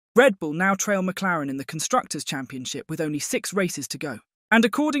Red Bull now trail McLaren in the Constructors' Championship with only 6 races to go. And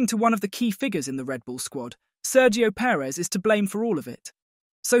according to one of the key figures in the Red Bull squad, Sergio Perez is to blame for all of it.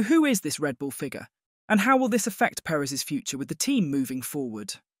 So who is this Red Bull figure? And how will this affect Perez's future with the team moving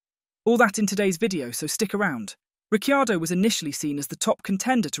forward? All that in today's video, so stick around. Ricciardo was initially seen as the top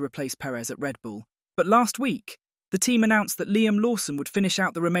contender to replace Perez at Red Bull, but last week, the team announced that Liam Lawson would finish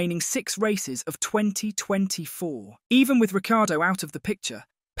out the remaining 6 races of 2024. Even with Ricciardo out of the picture,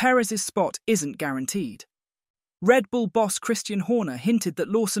 Perez's spot isn't guaranteed. Red Bull boss Christian Horner hinted that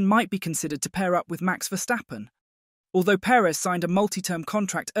Lawson might be considered to pair up with Max Verstappen. Although Perez signed a multi-term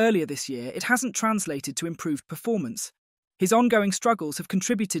contract earlier this year, it hasn't translated to improved performance. His ongoing struggles have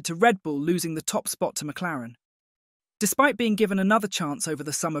contributed to Red Bull losing the top spot to McLaren. Despite being given another chance over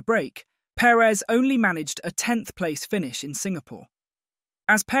the summer break, Perez only managed a 10th place finish in Singapore.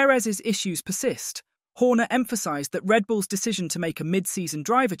 As Perez's issues persist, Horner emphasised that Red Bull's decision to make a mid-season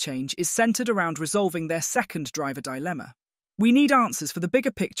driver change is centred around resolving their second driver dilemma. "We need answers for the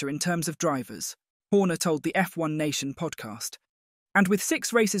bigger picture in terms of drivers," Horner told the F1 Nation podcast. And with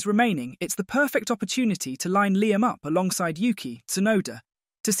 6 races remaining, it's the perfect opportunity to line Liam up alongside Yuki Tsunoda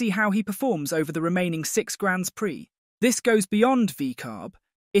to see how he performs over the remaining 6 Grands Prix. This goes beyond VCARB.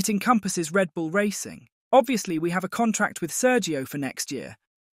 It encompasses Red Bull Racing. Obviously, we have a contract with Sergio for next year,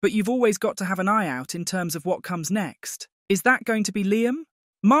 but you've always got to have an eye out in terms of what comes next. Is that going to be Liam?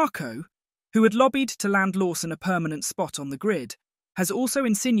 Marco, who had lobbied to land Lawson a permanent spot on the grid, has also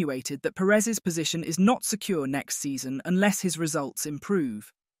insinuated that Perez's position is not secure next season unless his results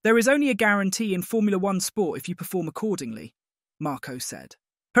improve. "There is only a guarantee in Formula One sport if you perform accordingly," Marco said.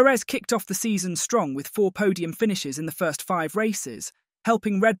 Perez kicked off the season strong with 4 podium finishes in the first 5 races,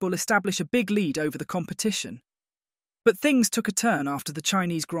 helping Red Bull establish a big lead over the competition. But things took a turn after the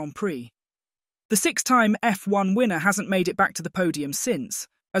Chinese Grand Prix. The 6-time F1 winner hasn't made it back to the podium since,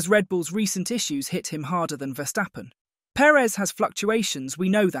 as Red Bull's recent issues hit him harder than Verstappen. "Perez has fluctuations, we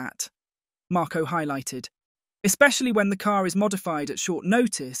know that," Marco highlighted. "Especially when the car is modified at short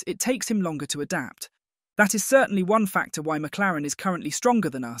notice, it takes him longer to adapt. That is certainly one factor why McLaren is currently stronger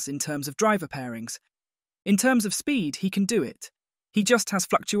than us in terms of driver pairings. In terms of speed, he can do it. He just has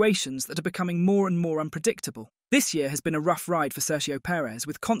fluctuations that are becoming more and more unpredictable." This year has been a rough ride for Sergio Perez,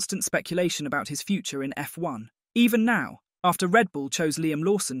 with constant speculation about his future in F1. Even now, after Red Bull chose Liam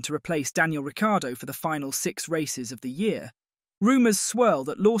Lawson to replace Daniel Ricciardo for the final 6 races of the year, rumours swirl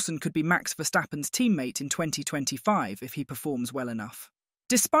that Lawson could be Max Verstappen's teammate in 2025 if he performs well enough.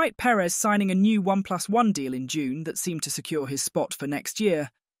 Despite Perez signing a new 1+1 deal in June that seemed to secure his spot for next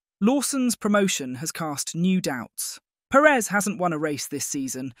year, Lawson's promotion has cast new doubts. Perez hasn't won a race this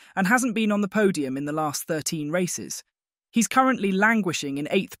season and hasn't been on the podium in the last 13 races. He's currently languishing in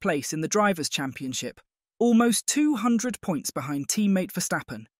 8th place in the Drivers' Championship, almost 200 points behind teammate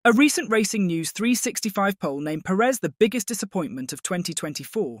Verstappen. A recent Racing News 365 poll named Perez the biggest disappointment of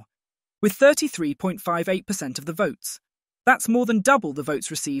 2024, with 33.58% of the votes. That's more than double the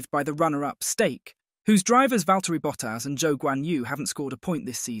votes received by the runner-up Stake, whose drivers Valtteri Bottas and Zhou Guanyu haven't scored a point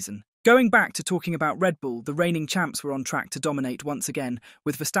this season. Going back to talking about Red Bull, the reigning champs were on track to dominate once again,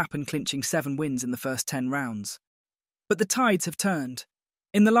 with Verstappen clinching 7 wins in the first 10 rounds. But the tides have turned.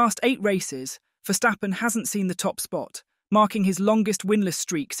 In the last 8 races, Verstappen hasn't seen the top spot, marking his longest winless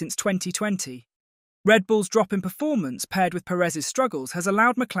streak since 2020. Red Bull's drop in performance, paired with Perez's struggles, has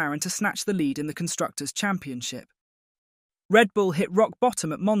allowed McLaren to snatch the lead in the Constructors' Championship. Red Bull hit rock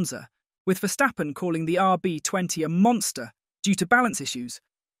bottom at Monza, with Verstappen calling the RB20 a monster due to balance issues,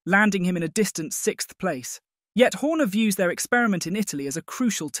 landing him in a distant 6th place. Yet Horner views their experiment in Italy as a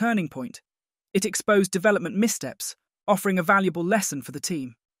crucial turning point. It exposed development missteps, offering a valuable lesson for the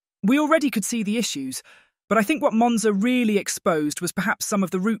team. "We already could see the issues, but I think what Monza really exposed was perhaps some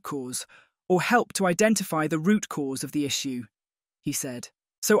of the root cause, or helped to identify the root cause of the issue," he said.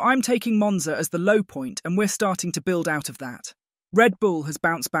 "So I'm taking Monza as the low point, and we're starting to build out of that." Red Bull has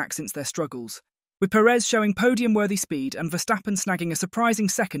bounced back since their struggles, with Perez showing podium-worthy speed and Verstappen snagging a surprising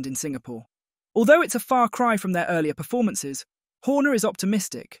 2nd in Singapore. Although it's a far cry from their earlier performances, Horner is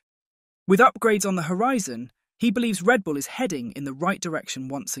optimistic. With upgrades on the horizon, he believes Red Bull is heading in the right direction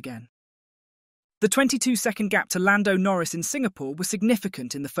once again. The 22-second gap to Lando Norris in Singapore was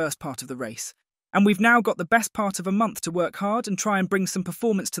significant in the first part of the race, and we've now got the best part of a month to work hard and try and bring some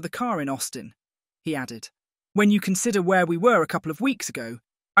performance to the car in Austin, he added. "When you consider where we were a couple of weeks ago,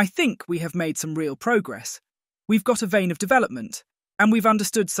 I think we have made some real progress. We've got a vein of development, and we've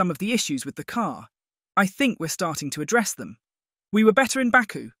understood some of the issues with the car. I think we're starting to address them. We were better in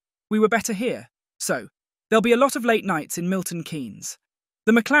Baku. We were better here. So, there'll be a lot of late nights in Milton Keynes.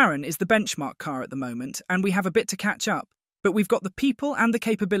 The McLaren is the benchmark car at the moment, and we have a bit to catch up. But we've got the people and the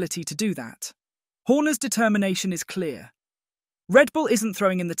capability to do that. Horner's determination is clear. Red Bull isn't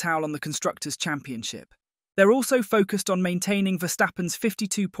throwing in the towel on the Constructors' Championship. They're also focused on maintaining Verstappen's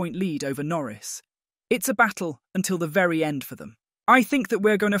 52-point lead over Norris. It's a battle until the very end for them. I think that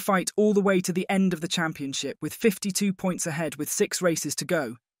we're going to fight all the way to the end of the championship with 52 points ahead with 6 races to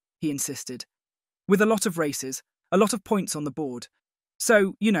go, he insisted. With a lot of races, a lot of points on the board.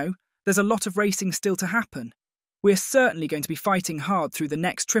 So, there's a lot of racing still to happen. We're certainly going to be fighting hard through the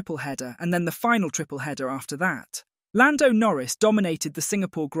next triple header and then the final triple header after that. Lando Norris dominated the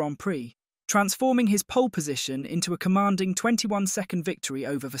Singapore Grand Prix, transforming his pole position into a commanding 21-second victory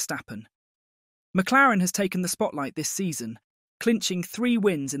over Verstappen. McLaren has taken the spotlight this season, clinching 3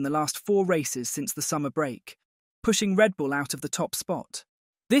 wins in the last 4 races since the summer break, pushing Red Bull out of the top spot.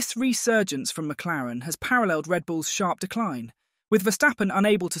 This resurgence from McLaren has paralleled Red Bull's sharp decline, with Verstappen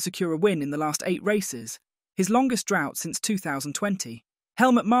unable to secure a win in the last 8 races, his longest drought since 2020.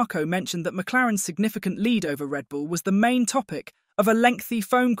 Helmut Marko mentioned that McLaren's significant lead over Red Bull was the main topic of a lengthy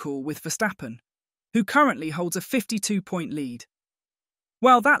phone call with Verstappen, who currently holds a 52-point lead.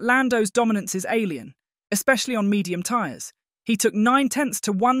 Well, that Lando's dominance is alien, especially on medium tyres. He took 9/10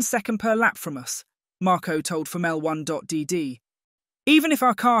 to 1 second per lap from us, Marko told Formel1.dd. Even if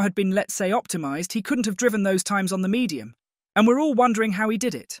our car had been, let's say, optimised, he couldn't have driven those times on the medium, and we're all wondering how he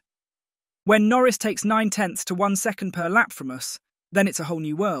did it. When Norris takes 9/10 to 1 second per lap from us, then it's a whole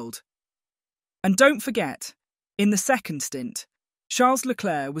new world. And don't forget, in the second stint, Charles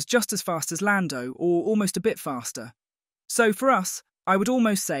Leclerc was just as fast as Lando, or almost a bit faster. So for us, I would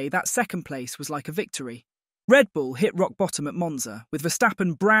almost say that second place was like a victory. Red Bull hit rock bottom at Monza, with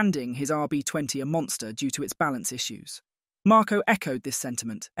Verstappen branding his RB20 a monster due to its balance issues. Marko echoed this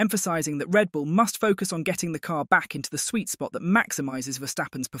sentiment, emphasising that Red Bull must focus on getting the car back into the sweet spot that maximises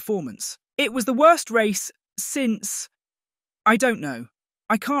Verstappen's performance. It was the worst race since... I don't know.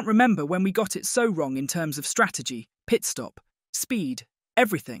 I can't remember when we got it so wrong in terms of strategy, pit stop, speed,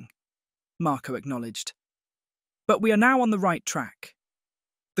 everything, Marko acknowledged. But we are now on the right track.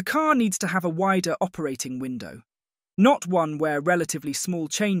 The car needs to have a wider operating window, not one where relatively small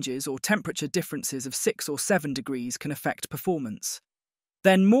changes or temperature differences of 6 or 7 degrees can affect performance.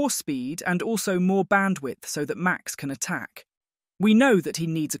 Then more speed and also more bandwidth so that Max can attack. We know that he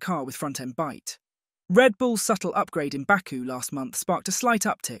needs a car with front-end bite. Red Bull's subtle upgrade in Baku last month sparked a slight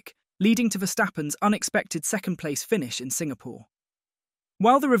uptick, leading to Verstappen's unexpected second-place finish in Singapore.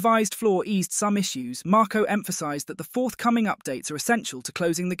 While the revised floor eased some issues, Marko emphasised that the forthcoming updates are essential to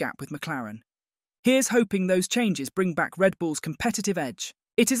closing the gap with McLaren. Here's hoping those changes bring back Red Bull's competitive edge.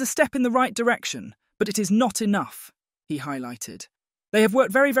 It is a step in the right direction, but it is not enough, he highlighted. They have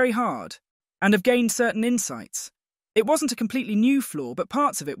worked very, very hard, and have gained certain insights. It wasn't a completely new floor, but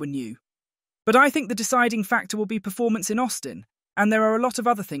parts of it were new. But I think the deciding factor will be performance in Austin, and there are a lot of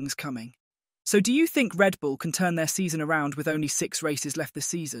other things coming. So do you think Red Bull can turn their season around with only 6 races left this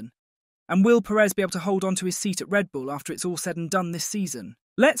season? And will Perez be able to hold on to his seat at Red Bull after it's all said and done this season?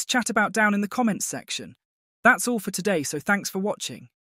 Let's chat about down in the comments section. That's all for today, so thanks for watching.